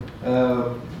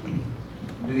The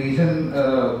reason,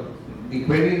 the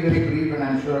query is very brief, and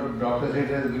I'm sure Dr. Sheth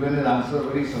has given his answer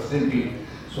very succinctly,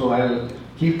 so I'll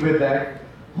keep with that.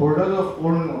 Holders of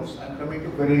old notes, I'm coming to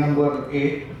query number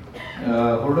 8.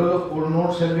 Holders of old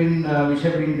notes which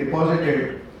have been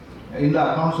deposited in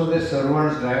the accounts of their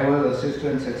servants, drivers,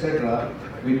 assistants, etc.,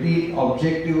 with the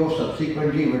objective of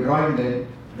subsequently withdrawing them.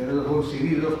 There is a whole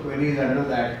series of queries under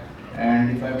that,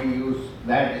 and if I may use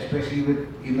that, especially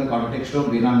in the context of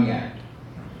Benami Act.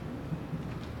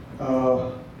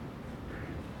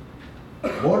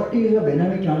 What is a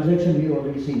Benami transaction? We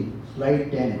already seen,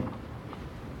 slide 10.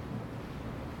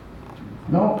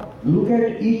 Now look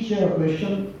at each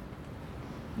question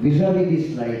vis-a-vis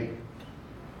this slide.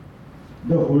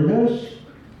 The holders,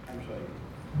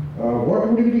 what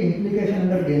would be the implication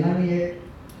under Benami Act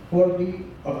for the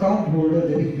account holder,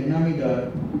 that is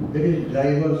Benamidar, that is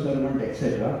driver, servant,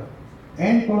 etc.,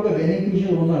 and for the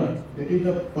beneficial owner, that is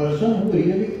the person who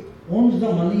really owns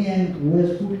the money and who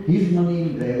has put his money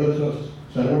in driver's or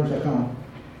servant's account?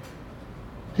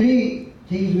 Three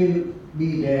things will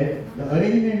be there. The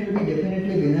arrangement will be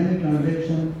definitely Benami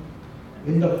transaction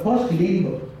in the first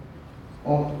limb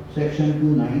of section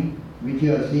 2.9, which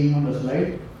you are seeing on the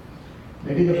slide.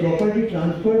 That is the property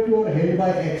transferred to or held by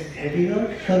X, that is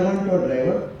a servant or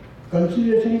driver.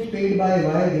 Consideration is paid by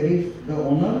Y, that is the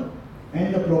owner,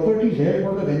 and the property is held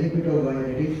for the benefit of Y,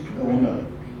 that is the owner.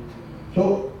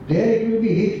 So there it will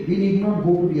be hit. We need not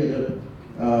go to the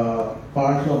other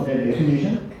parts of that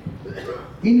definition.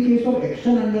 In case of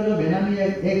action under the Benami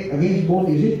Act against both,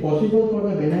 is it possible for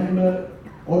the Benami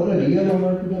or the real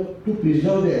owner to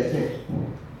preserve the asset?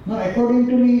 Now, according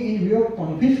to me, in view of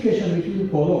confiscation which will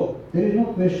follow, there is no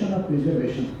question of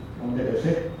preservation of that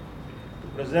asset. To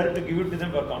preserve, to give it to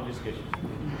them for confiscation.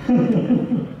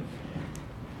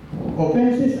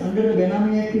 Offences under the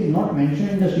Benami Act is not mentioned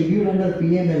in the schedule under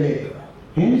PMLA.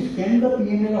 Hence, can the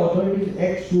PMLA authorities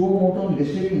act suo motu on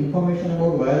receiving information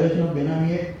about violation of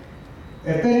Benami Act?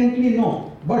 Apparently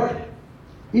no. But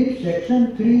if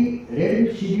section 3 read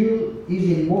with schedule is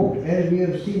invoked, as we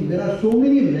have seen, there are so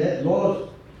many laws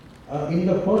in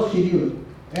the first schedule,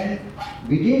 and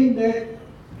within that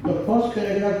the first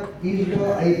paragraph is the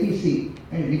IPC,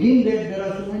 and within that there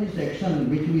are so many sections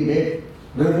which we read: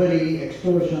 robbery,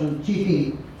 extortion,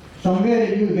 cheating.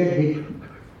 Somewhere you will get hit.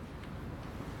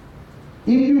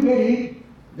 If you get hit,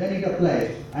 then it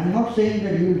applies. I am not saying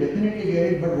that you will definitely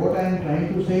get it, but what I am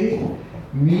trying to say is,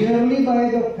 merely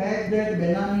by the fact that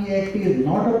Benami Act is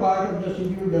not a part of the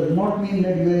schedule does not mean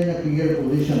that you are in a clear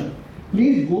position.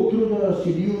 Please go through the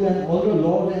schedule and all the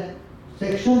laws and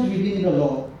sections within the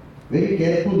law very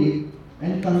carefully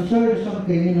and consult some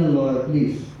criminal lawyer,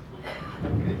 please.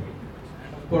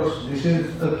 Of course, this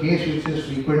is a case which is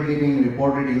frequently being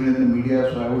reported even in the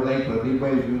media, so I would like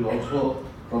Pradip's views also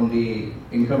from the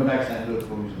income tax annual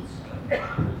provisions.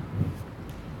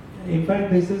 In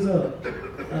fact, this is a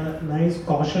nice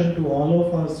caution to all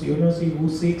of us, see, who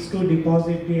seeks to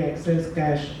deposit the excess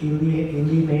cash in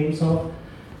the names of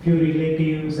few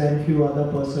relatives and few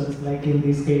other persons. Like in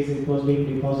this case, it was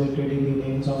being deposited in the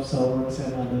names of servants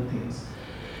and other things.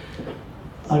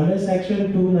 Under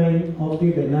section 2.9 of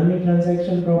the Benami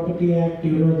Transaction Property Act,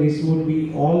 this would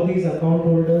be, all these account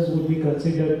holders would be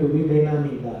considered to be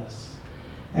Benamidars.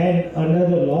 And under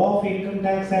the law of Income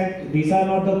Tax Act, these are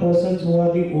not the persons who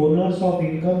are the owners of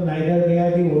income, neither they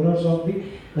are the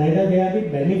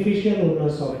beneficial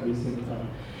owners of this income.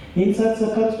 In such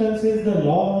circumstances, the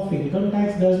law of income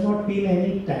tax does not pin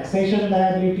any taxation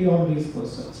liability on these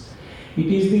persons. It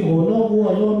is the owner who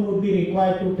alone would be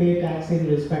required to pay tax in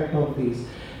respect of these.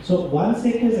 So once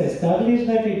it is established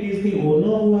that it is the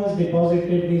owner who has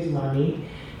deposited this money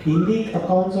in the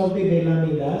accounts of the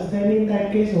Benamidars, then in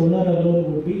that case owner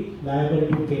alone would be liable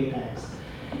to pay tax.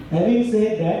 Having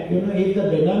said that, if the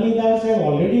Benamidars have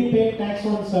already paid tax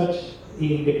on such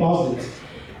deposits,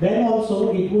 then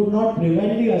also it would not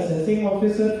prevent the assessing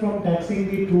officer from taxing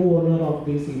the true owner of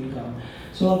this income.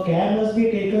 So a care must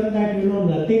be taken that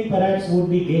nothing perhaps would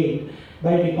be gained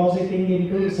by depositing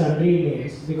into sundry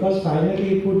names, because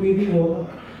finally it would be the owner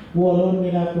who alone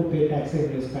will have to pay tax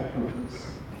in respect of this.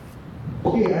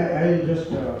 Okay, I'll just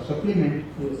supplement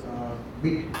this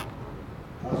bit.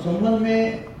 Someone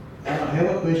may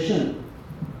have a question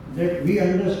that we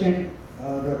understand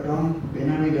the term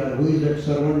Benamidar, who is that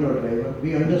servant or driver.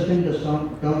 We understand the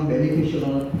term beneficial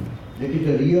owner, that is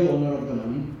the real owner of the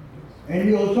money. And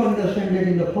we also understand that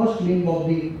in the first limb of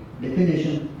the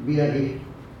definition, we are hit.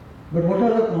 But what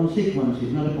are the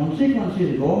consequences? Now the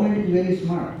consequences, government is very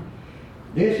smart.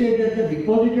 They say that the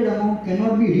deposited amount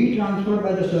cannot be retransferred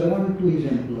by the servant to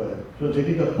his employer. So that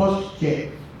is the first check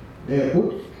they have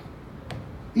put.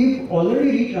 If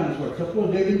already retransferred,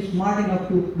 suppose they've been smart enough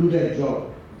to do their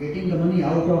job, getting the money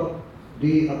out of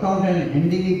the account and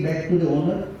handing it back to the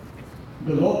owner,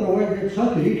 the law provides that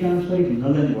such retransfer is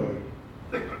null and void.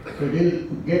 So they'll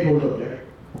get hold of that.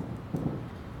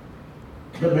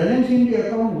 The balance in the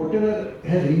account, whatever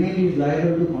has remained, is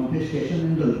liable to confiscation,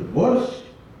 and the worst,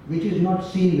 which is not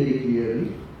seen very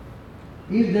clearly,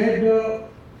 is that the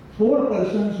four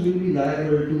persons will be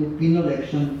liable to penal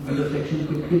action under section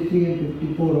 53 and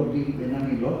 54 of the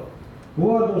Benami law. Who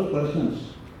are those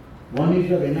persons? One is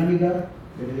the Benamidar,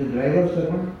 that is the driver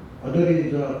servant. Other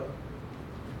is the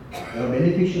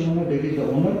beneficial owner, that is the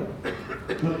owner.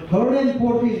 Now, third and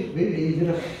fourth is very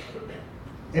dangerous.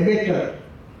 Abettor.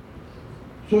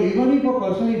 So even if a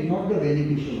person is not the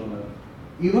beneficial owner,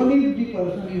 even if the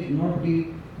person is not the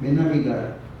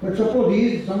Benamidar, but suppose he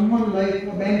is someone like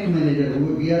a bank manager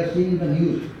who we are seeing in the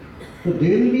news, so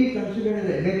they will be considered as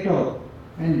abettor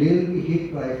and they will be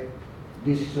hit by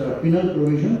this penal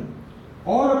provision.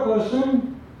 Or a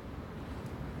person,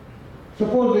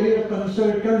 suppose there is a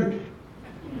consultant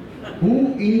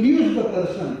who induced the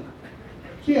person.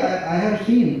 See, I have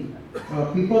seen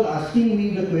people asking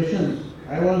me the questions.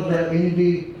 I was in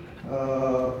the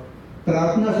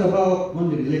Pratna Sabha of one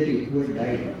relative who had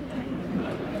died.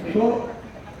 So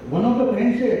one of the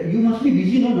friends said, "You must be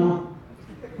busy now."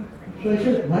 So I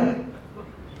said, "Why?"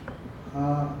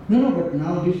 No, but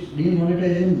now this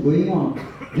demonetization is going on.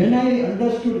 Then I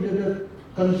understood that the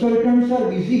consultants are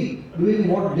busy doing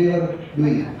what they are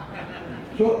doing.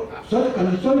 So such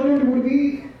consultant would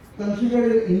be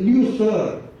considered an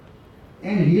inducer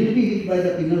and he will be hit by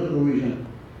the penal provision.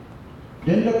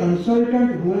 Then the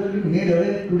consultant who has been made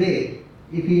aware today,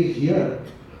 if he is here,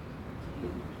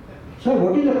 sir,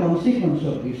 what is the consequence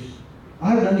of this? I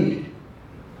have done it.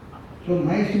 So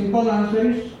my simple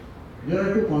answer is, there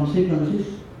are two consequences.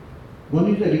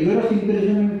 One is the rigorous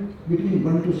imprisonment between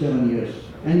 1 to 7 years.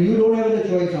 And you don't have the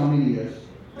choice how many years.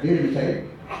 They will decide.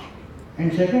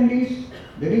 And second is,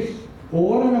 there is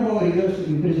over and above rigorous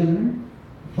imprisonment,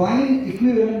 fine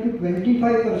equivalent to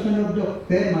 25% of the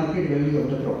fair market value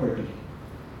of the property.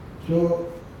 So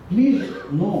please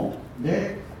know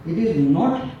that it is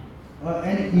not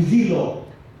an easy law.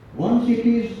 Once it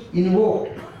is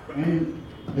invoked and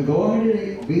the government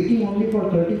is waiting only for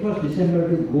 31st December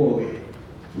to go away,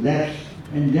 lapse,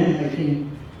 and then I think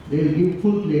they will give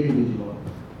full play to this law.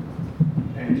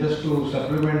 And just to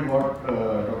supplement what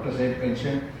Dr. Sheth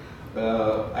mentioned,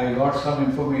 I got some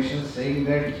information saying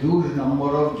that huge number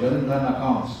of Jan Dhan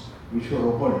accounts which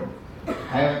were opened,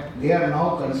 they are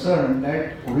now concerned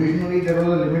that originally there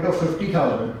was a limit of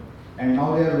 50,000 and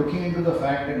now they are looking into the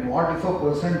fact that what if a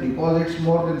person deposits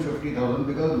more than 50,000,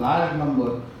 because large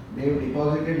number they have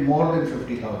deposited more than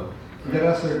 50,000. There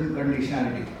are certain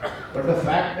conditionalities. But the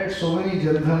fact that so many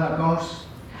Jan Dhan accounts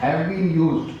have been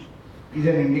used is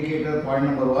an indicator, point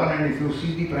number one. And if you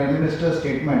see the Prime Minister's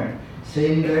statement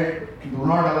saying that do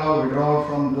not allow withdrawal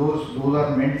from those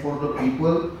are meant for the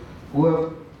people who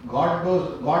have got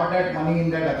that money in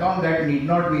that account that need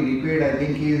not be repaid, I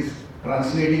think he is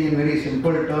translating in very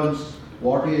simple terms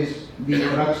what is the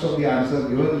crux of the answer,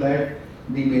 given that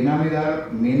the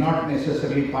Benamidar may not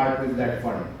necessarily part with that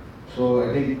fund. So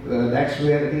I think that's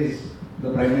where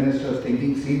the Prime Minister's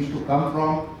thinking seems to come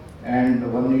from,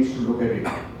 and one needs to look at it.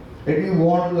 Let me move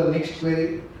on to the next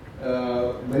query.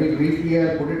 Very briefly,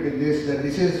 I'll put it like this, that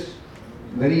this is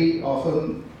very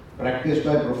often practiced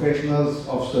by professionals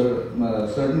of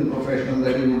certain professionals,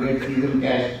 that you get fees in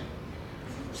cash,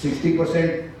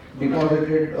 60%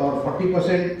 deposited or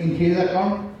 40% in his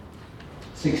account,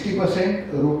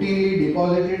 60% routinely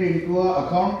deposited into an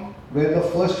account where the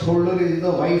first holder is the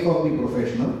wife of the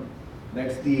professional.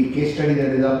 That's the case study that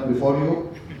is up before you.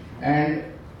 And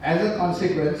as a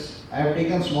consequence, I have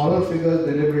taken smaller figures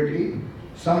deliberately.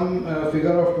 Some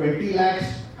figure of 20 lakhs,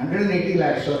 180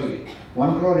 lakhs,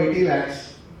 1 crore 80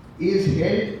 lakhs is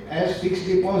held as fixed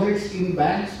deposits in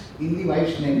banks in the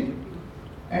wife's name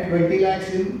and 20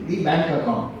 lakhs in the bank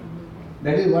account.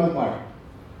 That is one part.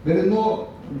 There is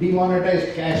no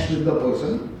demonetized cash with the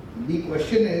person. The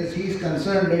question is, he is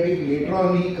concerned that if later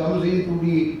on he comes into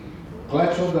the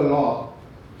clutch of the law,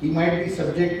 he might be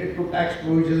subjected to tax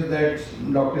provisions that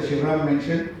Dr. Shivram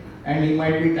mentioned, and he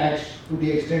might be taxed to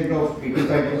the extent of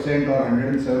 85% or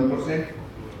 107%,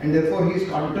 and therefore he is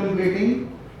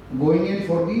contemplating going in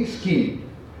for the scheme.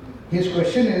 His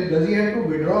question is, does he have to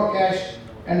withdraw cash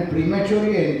and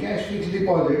prematurely encash fixed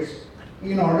deposits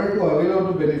in order to avail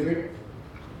of the benefit?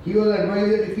 He was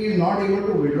advised that if he is not able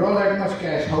to withdraw that much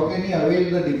cash, how can he avail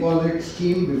the deposit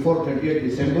scheme before 30th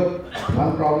December?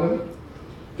 One problem.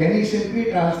 Can he simply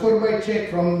transfer by check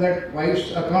from that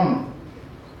wife's account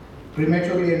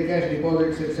prematurely encash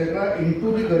deposits, etc.,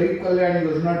 into the Garib Kalyan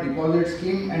Yojana deposit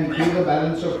scheme and pay the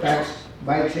balance of tax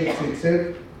by checks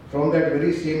itself from that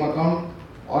very same account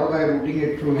or by routing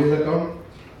it through his account?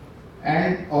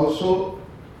 And also,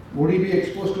 would he be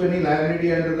exposed to any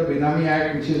liability under the Benami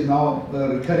Act, which is now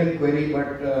the recurring query,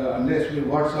 but unless we've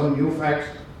got some new facts,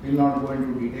 we'll not go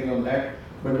into detail on that,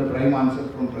 but the prime answer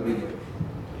from Pradip.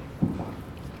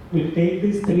 We'll take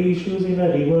these three issues in a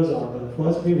reverse order.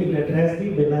 First, we will address the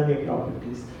Benami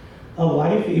properties. A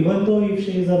wife, even though if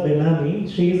she is a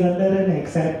Benami, she is under an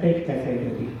accepted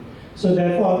category. So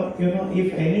therefore,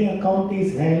 if any account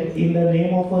is held in the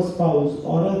name of a spouse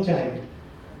or a child,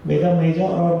 whether major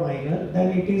or minor,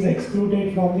 then it is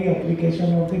excluded from the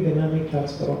application of the Benami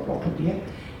transfer of property.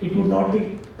 It would not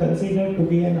be considered to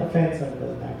be an offence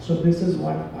under that. So this is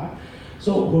one part.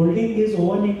 So holding his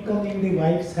own income in the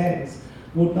wife's hands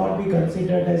would not be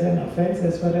considered as an offence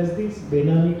as far as this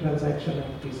Benami transaction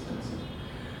act is concerned.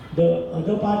 The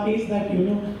other part is that,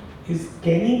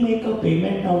 can he make a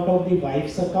payment out of the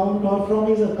wife's account or from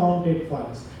his accounted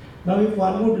funds? Now, if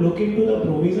one would look into the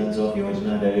provisions of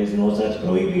Yojana, there is no such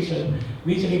prohibition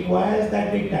which requires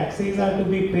that the taxes are to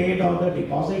be paid or the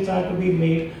deposits are to be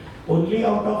made only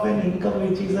out of an income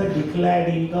which is a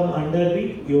declared income under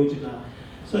the Yojana.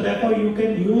 So therefore, you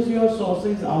can use your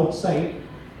sources outside,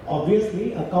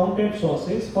 obviously accounted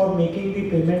sources, for making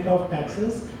the payment of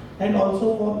taxes and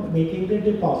also for making the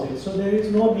deposits. So there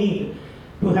is no need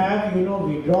to have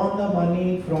withdrawn the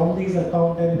money from this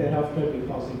account and thereafter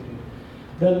deposited.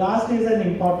 The last is an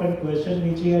important question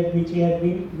which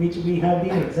we have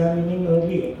been examining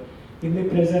earlier in the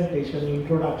presentation,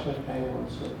 introduction time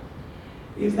also,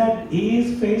 is that he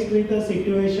is faced with a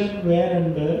situation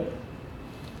whereunder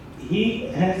he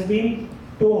has been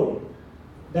told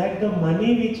that the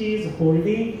money which he is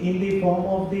holding in the form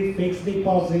of the fixed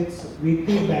deposits with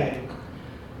the bank,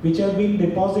 which have been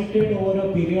deposited over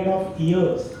a period of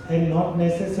years and not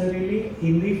necessarily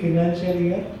in the financial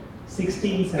year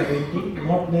 16-17,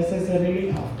 not necessarily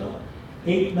after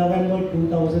 8 November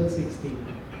 2016.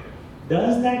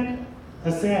 Does that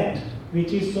asset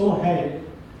which is so held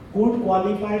could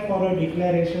qualify for a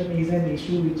declaration is an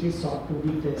issue which is sought to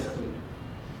be tested.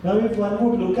 Now if one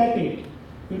would look at it,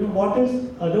 what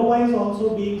is otherwise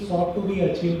also being sought to be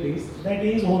achieved is that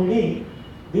he is holding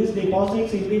these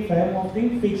deposits in the form of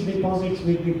the fixed deposits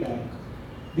with the bank.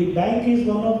 The bank is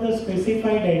one of the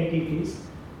specified entities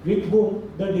with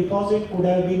whom the deposit could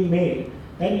have been made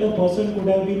and the person could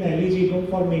have been eligible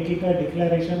for making a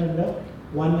declaration under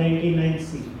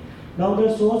 199C. Now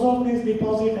the source of this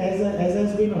deposit, as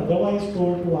has been otherwise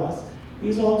told to us,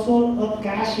 is also a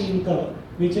cash income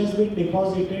which has been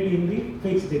deposited in the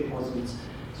fixed deposits.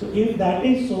 So if that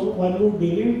is so, one would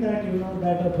believe that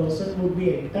that a person would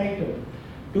be entitled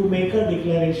to make a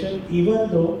declaration even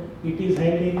though it is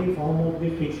held in the form of the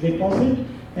fixed deposit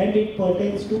and it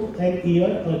pertains to an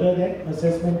year other than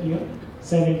assessment year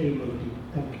 17-18.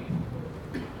 Thank you.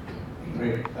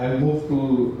 Right. I'll move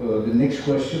to the next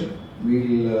question.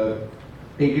 We'll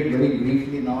take it very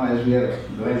briefly now as we are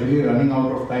gradually running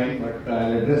out of time, but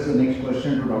I'll address the next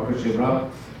question to Dr. Shivram,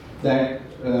 that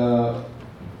a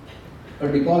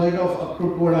deposit of up to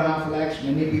 2.5 lakhs,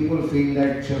 many people feel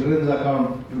that children's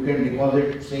account, you can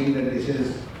deposit saying that this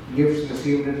is gifts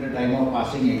received at the time of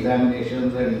passing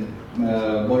examinations and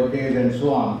birthdays and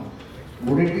so on.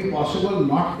 Would it be possible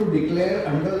not to declare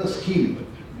under the scheme,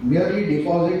 merely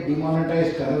deposit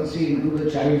demonetized currency into the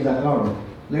child's account?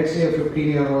 Let's say a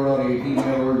 15-year-old or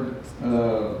 18-year-old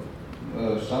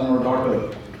son or daughter,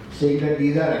 saying that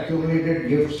these are accumulated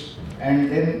gifts, and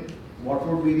then what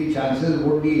would be the chances?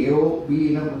 Would the AO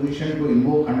be in a position to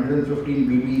invoke 115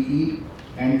 BBE?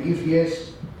 And if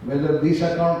yes, whether this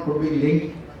account could be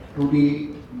linked to the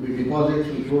deposits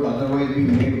which would otherwise be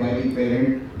made by the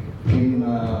parent in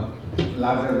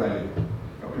larger value?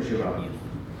 Dr. Shivram.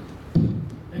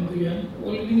 Thank you, Jan.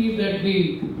 Only thing is that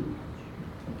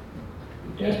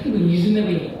it has to be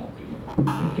reasonable amount.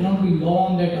 It cannot be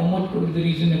long that how much could be the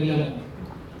reasonable amount.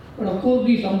 But of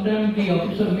course, sometimes the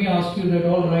officer may ask you that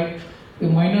all right, the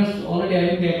minors already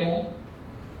having the account,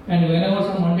 and whenever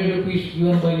some 100 rupees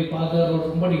given by the father or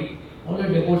somebody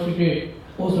already deposited,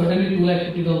 suddenly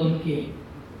 2,50,000 came.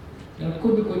 There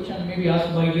could be question maybe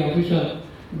asked by the officer,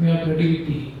 you may have ready with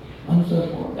the answer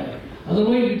for that.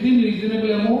 Otherwise, within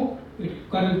reasonable amount, it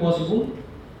can be possible.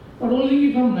 But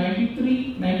only from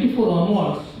 93, 94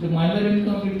 onwards, the minor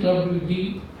income is clubbed with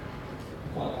the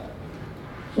father.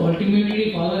 So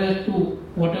ultimately, father has to,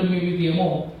 whatever may be the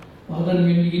amount, father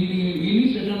may in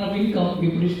any return of income,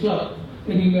 if it is clubbed,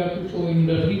 then he may have to show in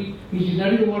the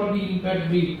that is what the impact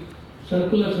the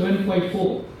circular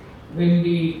 754 when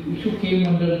the issue came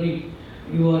under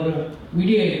your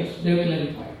VDIS, they have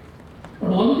clarified. But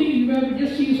one thing you have to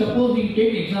just see, suppose you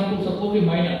take example, suppose a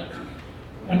minor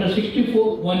under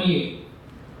 64 1 year.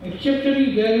 Exception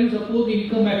is there in suppose the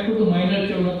income accrued to minor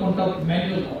child on account of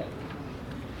manual law,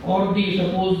 or the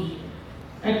suppose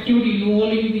activity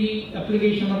involving the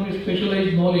application of a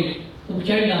specialized knowledge of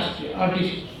child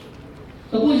artist.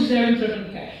 Suppose he is having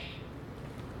certain cash.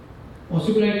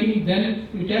 Possible, I think then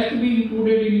it has to be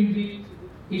included in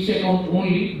his account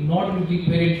only, not with the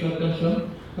parents are concerned.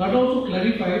 That also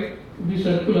clarified the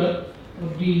circular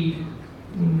of the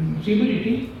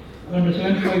CBDT under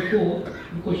 754,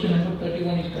 the question number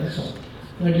 31 is concerned.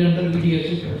 That is under VDS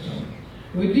is concerned.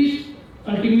 With this,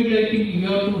 ultimately I think you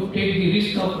have to take the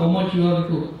risk of how much you have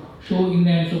to show in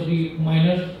the hands of the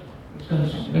minors is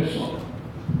concerned. That's all.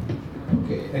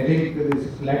 Okay, I think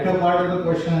this latter part of the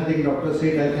question, I think Dr.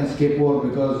 Sheth I can skip over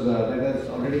because that has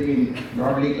already been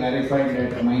broadly clarified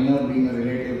that minor being a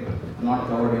relative not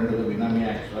covered under the Benami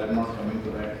Act, so I am not coming to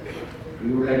that.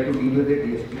 You would like to deal with it?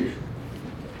 Yes, please.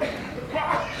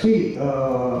 See,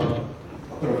 a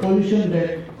proposition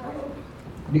that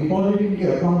deposit in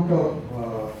the account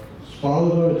of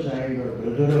spouse or child or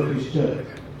brother or sister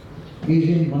is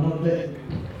in one of the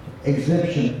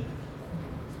exemption.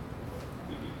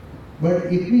 But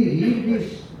if we read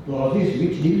these clauses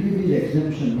which deal with this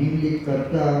exemption, namely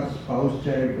karta, spouse,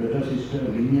 child, brother, sister,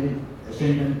 lineal,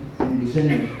 ascendant and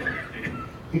descendant,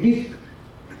 it is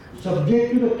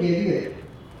subject to the caveat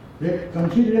that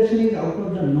consideration is out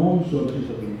of the known sources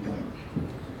of income.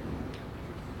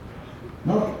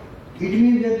 Now, it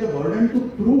means that the burden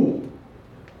to prove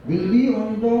will be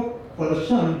on the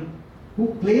person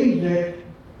who claims that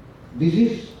this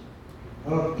is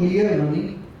a clear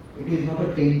money, it is not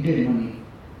a tainted money.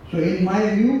 So in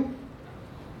my view,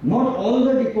 not all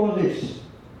the deposits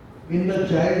in the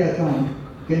child account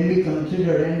can be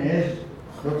considered, and as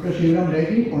Dr. Shivram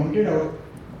rightly pointed out,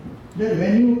 that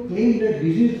when you claim that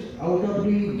this is out of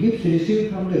the gifts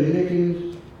received from the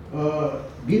relatives,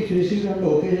 gifts received on the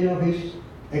occasion of his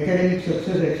academic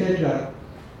success, etc.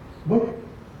 But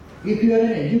if you are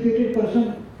an educated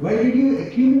person, why did you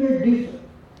accumulate this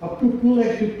up to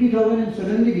 2,50,000 and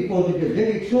suddenly deposited? That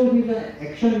itself is an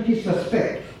action which is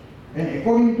suspect. And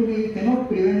according to me, you cannot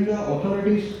prevent the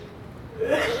authorities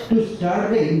to start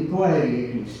the inquiry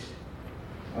at least.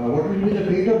 What will be the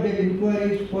fate of that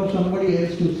inquiry is for somebody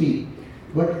else to see.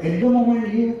 But at the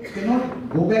moment, you cannot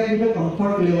go back with a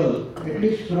comfort level, at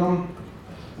least from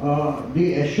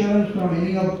the assurance from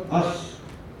any of us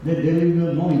that there will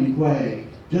be no inquiry,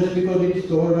 just because it is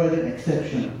covered by an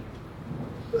exception.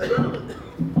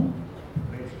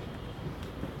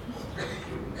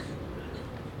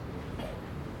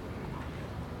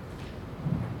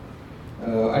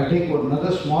 I'll take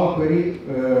another small query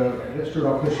addressed to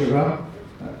Dr. Shivram,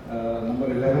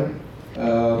 number 11,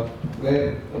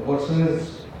 where a person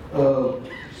is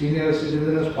senior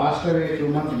citizen has passed away 2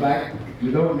 months back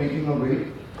without making a will.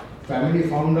 Family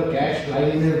found the cash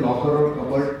lying in his locker or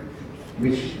cupboard,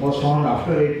 which was found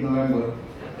after 8 November.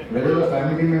 Whether the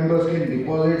family members can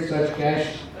deposit such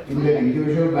cash in their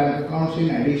individual bank accounts in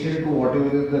addition to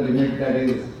whatever is the limit that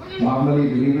is normally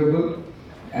believable,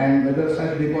 and whether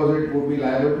such deposit would be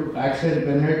liable to tax and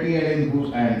penalty, and in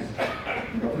whose hands?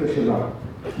 Dr. Shivram.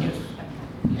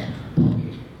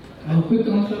 A quick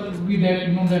answer would be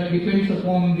that that depends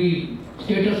upon the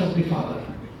status of the father.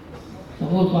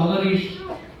 Suppose father is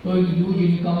showing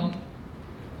huge income,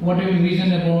 whatever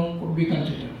reasonable could be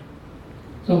considered.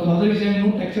 So father is having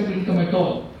no taxable income at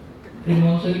all, then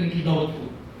once again it is doubtful.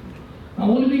 Now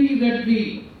only thing is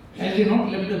that as they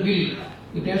not left the will,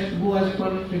 it has to go as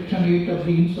per section 8 of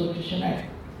the Insurrection Act.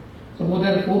 Suppose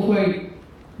there are 4-5,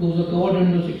 those are covered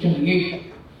under section 8,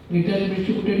 it has to be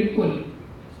distributed equally.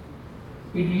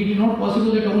 It is not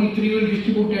possible that only 3 will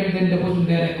distribute and then deposit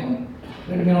their account.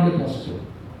 That may not be possible.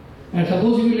 And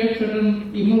suppose if you let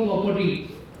certain immovable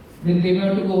property, then they may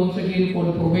have to go once again for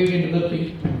the probate and other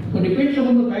things. So depends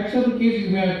upon the facts of the case, you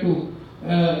may have to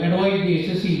advise the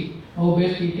SSE how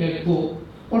best it can go.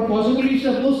 But possibly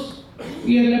suppose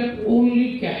we have left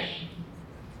only cash.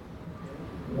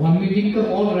 One may think of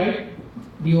all right,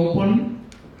 they opened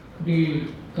the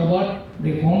cupboard,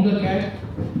 they found the cash.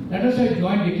 Let us have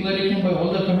joint declaration by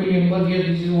all the family members, yes,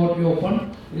 this is what we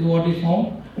opened, this is what is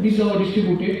found, this is how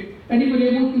distributed. And if we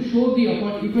are able to show the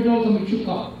effort, if at all some issue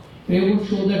comes, we are able to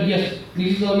show that yes,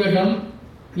 this is how we are done.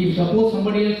 If suppose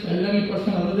somebody else, elderly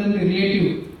person other than the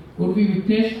relative, would be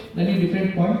witness, then a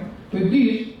different point. With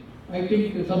this, I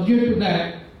think subject to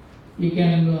that, we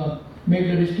can make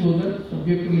the disclosure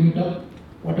subject to limit up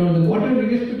whatever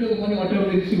irrespective of the money, whatever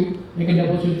they receive, they can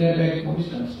deposit their bank for this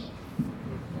concern.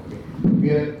 Okay. we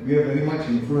are very much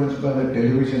influenced by the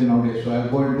television nowadays, so I'll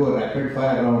go into a rapid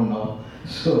fire round now.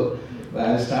 So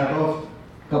I'll start off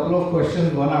couple of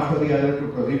questions, one after the other to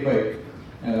Pradip.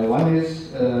 One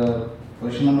is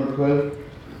question number 12.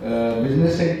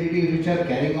 Business entities which are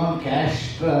carrying on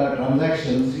cash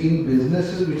transactions in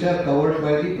businesses which are covered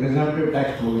by the presumptive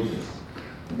tax provisions.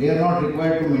 They are not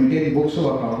required to maintain books of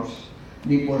accounts.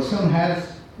 The person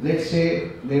has, let's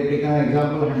say, they have taken an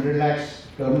example, 100 lakhs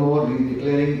turnover, he is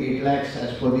declaring 8 lakhs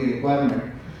as per the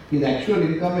requirement. His actual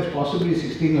income is possibly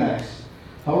 16 lakhs.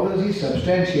 How does he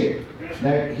substantiate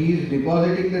that he is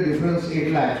depositing the difference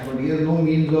 8 lakhs, but he has no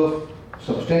means of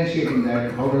substantiating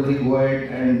that? How does he go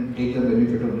ahead and take the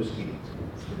benefit of the scheme?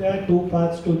 There are two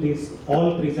parts to this,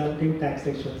 all presumptive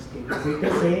taxation schemes. It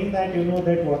is saying that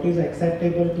that what is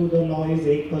acceptable to the law is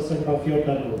 8% of your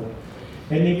turnover.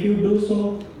 And if you do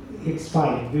so, it's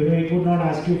fine. It would not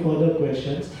ask you further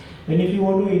questions. And if you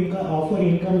want to offer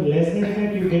income less than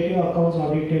that, you get your accounts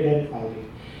audited and filed.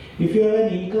 If you have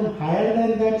an income higher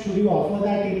than that, should you offer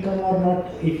that income or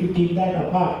not? If you keep that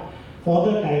apart, for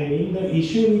the time being, the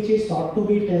issue which is sought to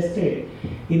be tested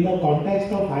in the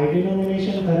context of high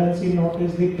denomination currency note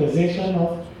is the possession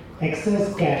of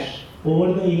excess cash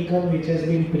over the income which has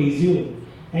been presumed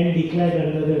and declared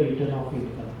under the return of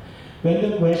income.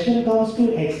 When the question comes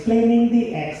to explaining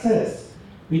the excess,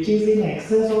 which is in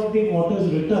excess of the what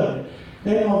is returned,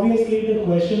 then obviously the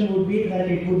question would be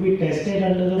that it would be tested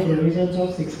under the provisions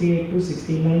of 68 to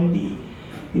 69D.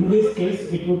 In this case,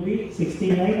 it would be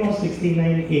 69 or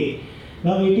 69A.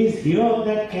 Now it is here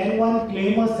that can one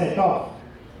claim a set-off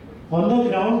on the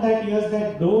ground that yes,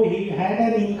 that though he had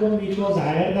an income which was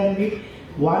higher than the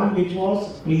one which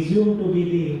was presumed to be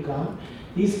the income,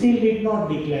 he still did not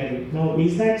declare it. Now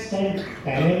is that stand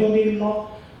tenable in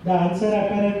law? The answer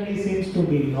apparently seems to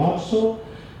be not so.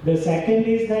 The second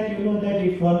is that that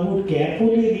if one would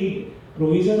carefully read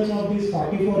provisions of this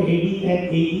 44AD and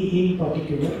AE in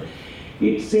particular,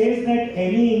 it says that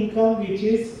any income which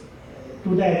is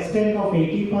to the extent of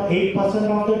 8%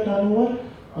 of the turnover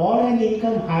or an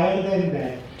income higher than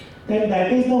that, then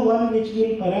that is the one which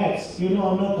will perhaps,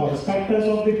 on the conspectus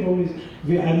of the provision,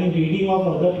 reading of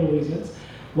other provisions,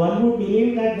 one would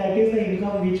believe that that is the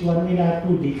income which one will have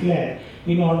to declare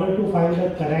in order to file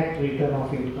the correct return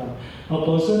of income. A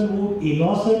person who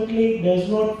innocently does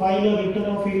not file a return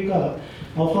of income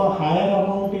of a higher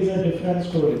amount is a different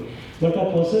story. But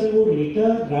a person who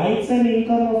writes an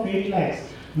income of 8 lakhs,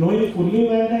 knowing fully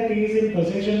well that he is in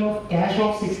possession of cash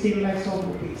of 16 lakhs of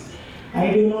rupees,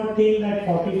 I do not think that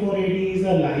 44AD is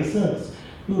a license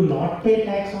to not pay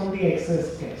tax on the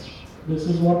excess cash. This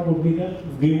is what would be the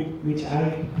view which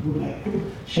I would like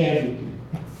to share with you.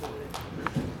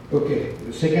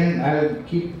 Okay, second, I'll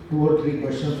keep 2 or 3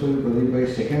 questions for you,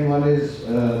 Pradip. Second one is,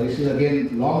 this is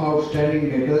again long outstanding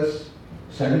debtors.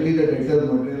 Suddenly the debtors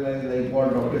materialize like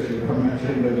what Dr. Shivram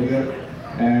mentioned earlier,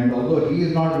 and although he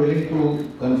is not willing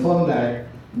to confirm that,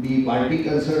 the party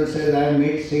concerned says I have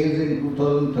made sales in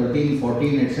 2013,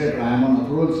 14, etc. I am on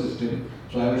accrual system,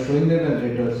 so I was showing them as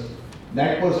debtors.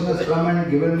 That person has come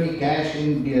and given me cash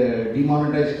in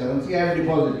demonetized currency, I have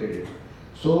deposited it.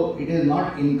 So it is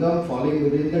not income falling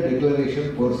within the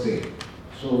declaration per se.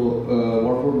 So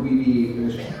what would be the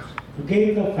response?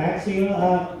 Again, the facts here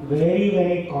are very,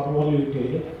 very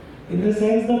convoluted. In the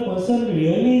sense the person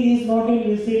really is not in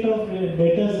receipt of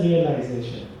debtors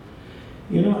realization.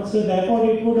 So therefore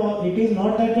it is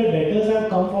not that the debtors have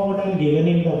come forward and given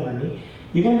him the money.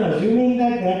 Even assuming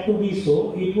that to be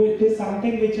so, it is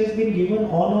something which has been given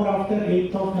on or after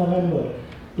 8th of November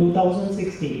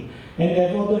 2016. And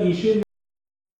therefore the issue